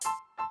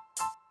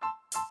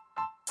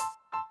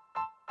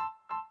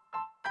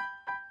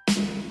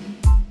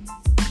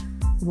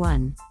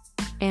1.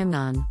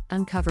 Amnon,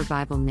 uncover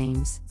Bible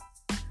names.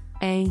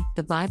 A.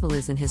 The Bible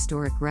is an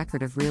historic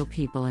record of real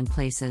people and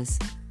places.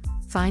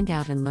 Find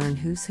out and learn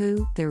who's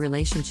who, their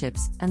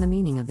relationships, and the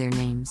meaning of their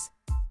names.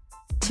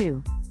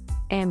 2.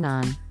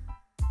 Amnon.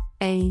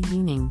 A.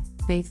 Meaning,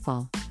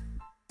 faithful.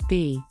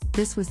 B.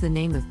 This was the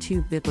name of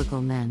two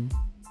biblical men.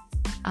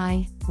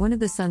 I. One of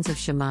the sons of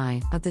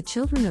Shammai, of the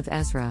children of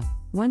Ezra,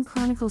 1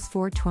 Chronicles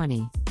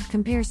 4:20,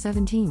 compare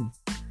 17.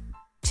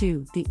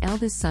 2. The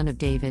eldest son of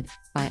David,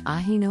 by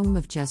Ahinoam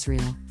of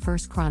Jezreel,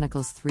 1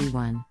 Chronicles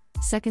 3:1,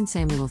 2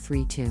 Samuel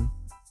 3:2.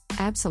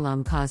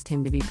 Absalom caused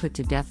him to be put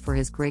to death for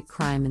his great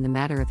crime in the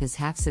matter of his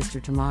half-sister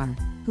Tamar,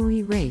 who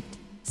he raped,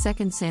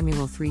 2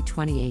 Samuel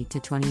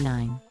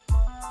 3:28-29.